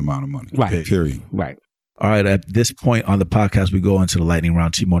certain amount of money. Right. Period. Right. All right. At this point on the podcast, we go into the lightning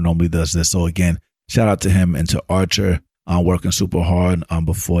round. Timo normally does this. So again, shout out to him and to Archer working super hard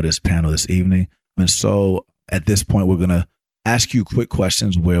before this panel this evening. And so at this point, we're going to ask you quick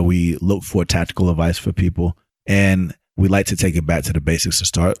questions where we look for tactical advice for people. And we like to take it back to the basics to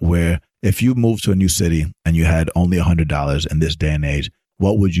start, where if you moved to a new city and you had only $100 in this day and age,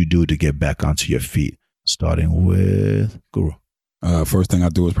 what would you do to get back onto your feet? Starting with Guru. First thing I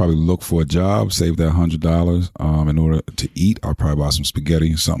do is probably look for a job, save that $100. In order to eat, I'll probably buy some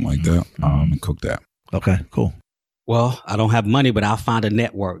spaghetti, something like that, and cook that. Okay, cool. Well, I don't have money, but I'll find a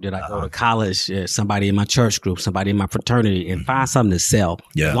network that I go to college, somebody in my church group, somebody in my fraternity, and find something to sell.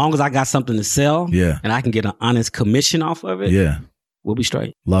 Yeah. As long as I got something to sell and I can get an honest commission off of it, we'll be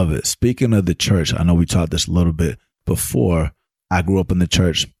straight. Love it. Speaking of the church, I know we talked this a little bit before. I grew up in the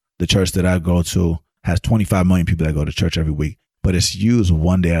church. The church that I go to has 25 million people that go to church every week, but it's used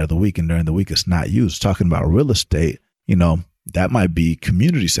one day out of the week, and during the week it's not used. Talking about real estate, that might be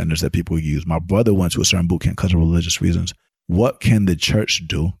community centers that people use. My brother went to a certain boot camp because of religious reasons. What can the church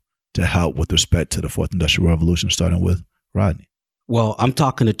do to help with respect to the Fourth Industrial Revolution, starting with Rodney? Well, I'm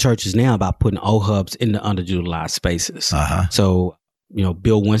talking to churches now about putting O-Hubs in the underutilized spaces. So,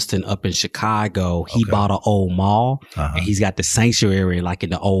 Bill Winston up in Chicago, he bought an old mall and he's got the sanctuary like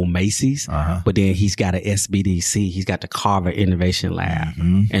in the old Macy's, but then he's got an SBDC. He's got the Carver Innovation Lab.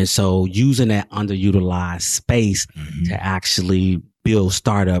 And so using that underutilized space to actually build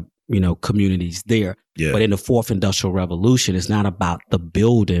startup, communities there. Yeah. But in the Fourth Industrial Revolution, it's not about the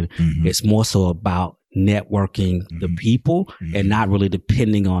building. It's more so about networking the people and not really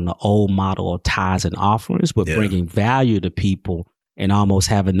depending on the old model of tithes and offerings, but bringing value to people and almost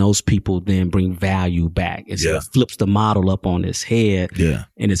having those people then bring value back. And so it flips the model up on its head. Yeah.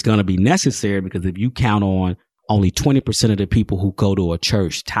 And it's going to be necessary because if you count on only 20% of the people who go to a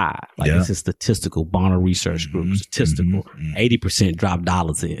church tithe, this is statistical, Barna Research Group, statistical, 80% drop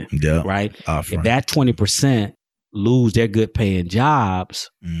dollars in, right? If that 20% lose their good paying jobs,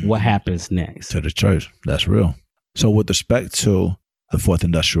 what happens next? To the church. That's real. So with respect to the Fourth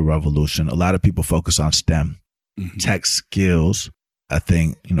Industrial Revolution, a lot of people focus on STEM, tech skills. I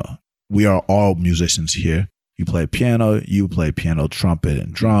think, we are all musicians here. You play piano, trumpet,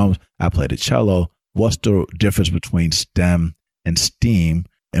 and drums. I play the cello. What's the difference between STEM and STEAM,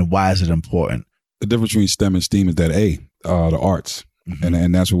 and why is it important? The difference between STEM and STEAM is that the arts,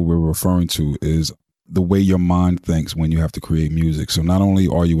 and that's what we're referring to, is the way your mind thinks when you have to create music. So not only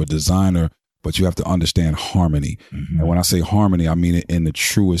are you a designer, but you have to understand harmony. And when I say harmony, I mean it in the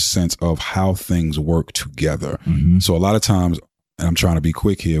truest sense of how things work together. So a lot of times, and I'm trying to be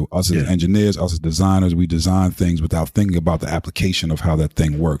quick here, us as engineers, us as designers, we design things without thinking about the application of how that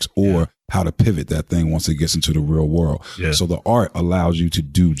thing works or how to pivot that thing once it gets into the real world. So the art allows you to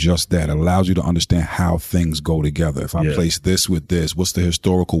do just that. It allows you to understand how things go together. If I place this with this, what's the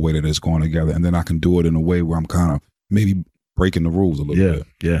historical way that it's going together? And then I can do it in a way where I'm kind of maybe breaking the rules a little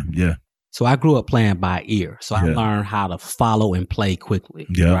bit. Yeah. So I grew up playing by ear. So I learned how to follow and play quickly.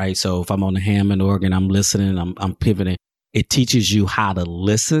 Right. So if I'm on the Hammond organ, I'm listening, I'm pivoting. it teaches you how to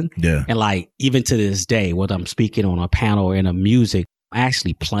listen. Yeah. And like, even to this day, whether I'm speaking on a panel or in a music, I'm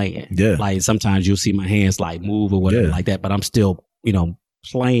actually playing. Yeah. Like sometimes you'll see my hands like move or whatever like that, but I'm still,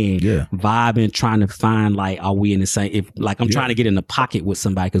 playing, vibing, trying to find like, are we in the same, if like I'm trying to get in the pocket with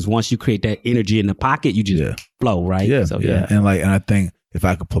somebody, because once you create that energy in the pocket, you just flow, right? Yeah. So And I think if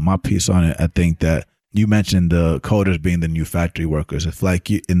I could put my piece on it, I think that you mentioned the coders being the new factory workers. It's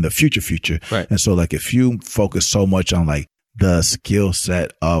like in the future. Right. And so like if you focus so much on like the skill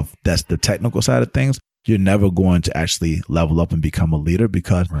set of that's the technical side of things, you're never going to actually level up and become a leader,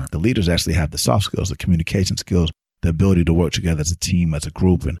 because the leaders actually have the soft skills, the communication skills, the ability to work together as a team, as a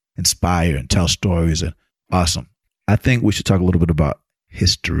group, and inspire and tell stories. And awesome. I think we should talk a little bit about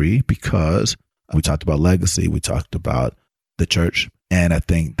history, because we talked about legacy. We talked about the church. And I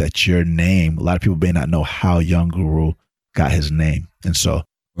think that your name, a lot of people may not know how Young Guru got his name. And so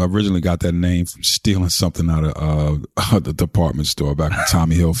I originally got that name from stealing something out of the department store back when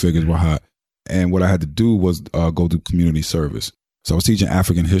Tommy Hilfiger were hot. And what I had to do was go do community service. So I was teaching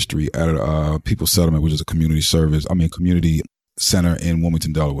African history at a People's Settlement, which is a community center in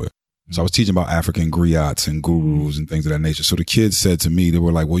Wilmington, Delaware. So I was teaching about African griots and gurus and things of that nature. So the kids said to me, they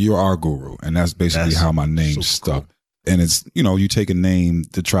were like, well, you're our guru. And that's basically how my name stuck. Cool. And it's, you take a name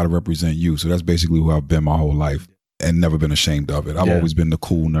to try to represent you. So that's basically who I've been my whole life and never been ashamed of it. I've always been the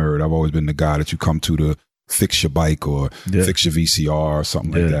cool nerd. I've always been the guy that you come to fix your bike or fix your VCR or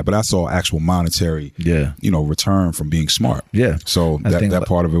something like that. But I saw actual monetary, return from being smart. Yeah. So that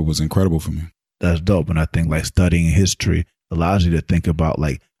part of it was incredible for me. That's dope. And I think like studying history allows you to think about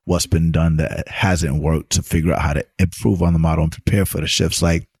like what's been done that hasn't worked, to figure out how to improve on the model and prepare for the shifts.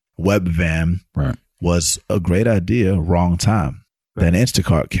 Like Webvan was a great idea, wrong time. Then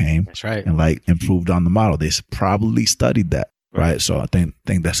Instacart came and like improved on the model. They probably studied that. Right. So I think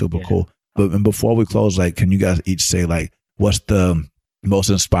that's super cool. But before we close, like, can you guys each say like, what's the most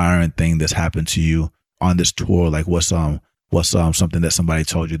inspiring thing that's happened to you on this tour? Like what's something that somebody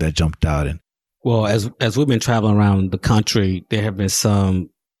told you that jumped out? And well, as we've been traveling around the country, there have been some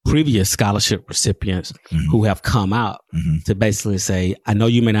previous scholarship recipients who have come out to basically say, I know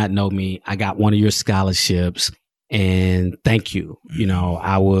you may not know me. I got one of your scholarships and thank you.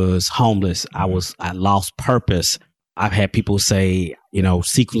 I was homeless. I lost purpose. I've had people say,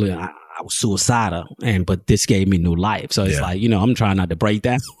 secretly, I was suicidal, but this gave me new life. So it's like, I'm trying not to break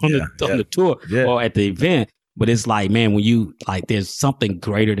that on the tour or at the event. But it's like, man, when you like, there's something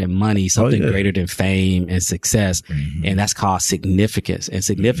greater than money, something greater than fame and success. And that's called significance. And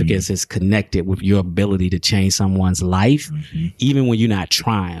significance is connected with your ability to change someone's life, even when you're not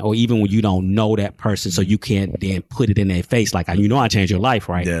trying, or even when you don't know that person. So you can't then put it in their face. Like, I changed your life,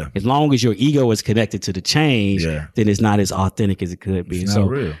 right? Yeah. As long as your ego is connected to the change, then it's not as authentic as it could be. It's not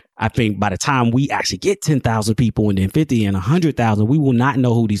real. I think by the time we actually get 10,000 people and then 50 and 100,000, we will not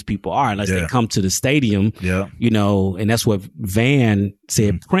know who these people are unless they come to the stadium, and that's what Van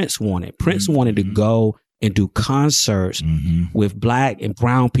said Prince wanted. Prince wanted to go and do concerts with black and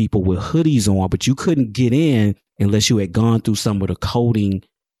brown people with hoodies on, but you couldn't get in unless you had gone through some of the coding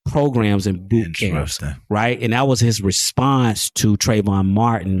programs and boot camps, right? And that was his response to Trayvon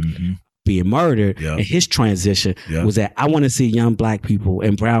Martin being murdered, and his transition was that I want to see young black people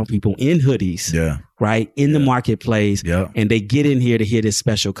and brown people in hoodies, right, in the marketplace, and they get in here to hear this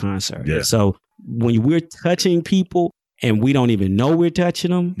special concert. So when we're touching people and we don't even know we're touching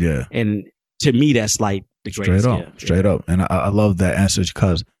them, and to me that's like the greatest straight up. And I love that answer,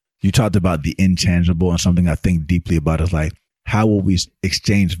 because you talked about the intangible, and something I think deeply about is like, how will we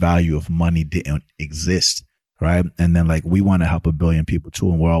exchange value if money didn't exist? Right. And then like, we want to help 1 billion people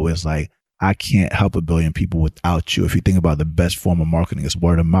too. And we're always like, I can't help 1 billion people without you. If you think about the best form of marketing is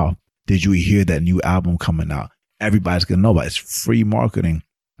word of mouth. Did you hear that new album coming out? Everybody's going to know about it. It's free marketing,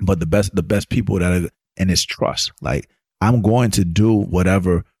 but the best people and it's trust. Like, I'm going to do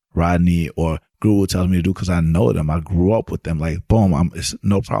whatever Rodney or Guru tells me to do because I know them. I grew up with them. Like, boom, it's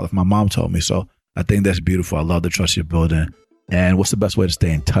no problem if my mom told me. So I think that's beautiful. I love the trust you're building. And what's the best way to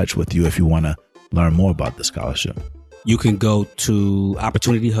stay in touch with you if you want to learn more about the scholarship? You can go to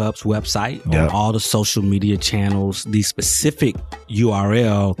Opportunity Hub's website on all the social media channels. The specific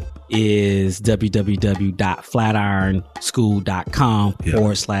URL is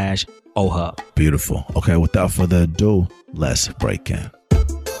www.flatironschool.com/OHub. Beautiful. Okay, without further ado, let's break in.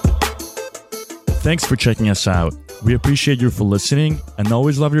 Thanks for checking us out. We appreciate you for listening and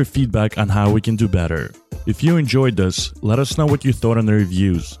always love your feedback on how we can do better. If you enjoyed this, let us know what you thought in the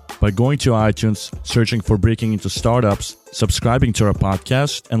reviews by going to iTunes, searching for Breaking Into Startups, subscribing to our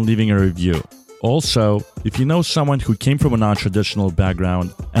podcast, and leaving a review. Also, if you know someone who came from a non-traditional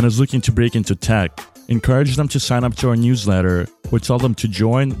background and is looking to break into tech, encourage them to sign up to our newsletter, or tell them to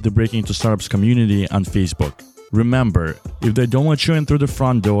join the Breaking Into Startups community on Facebook. Remember, if they don't let you in through the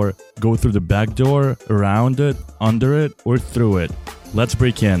front door, go through the back door, around it, under it, or through it. Let's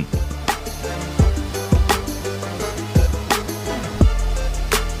break in.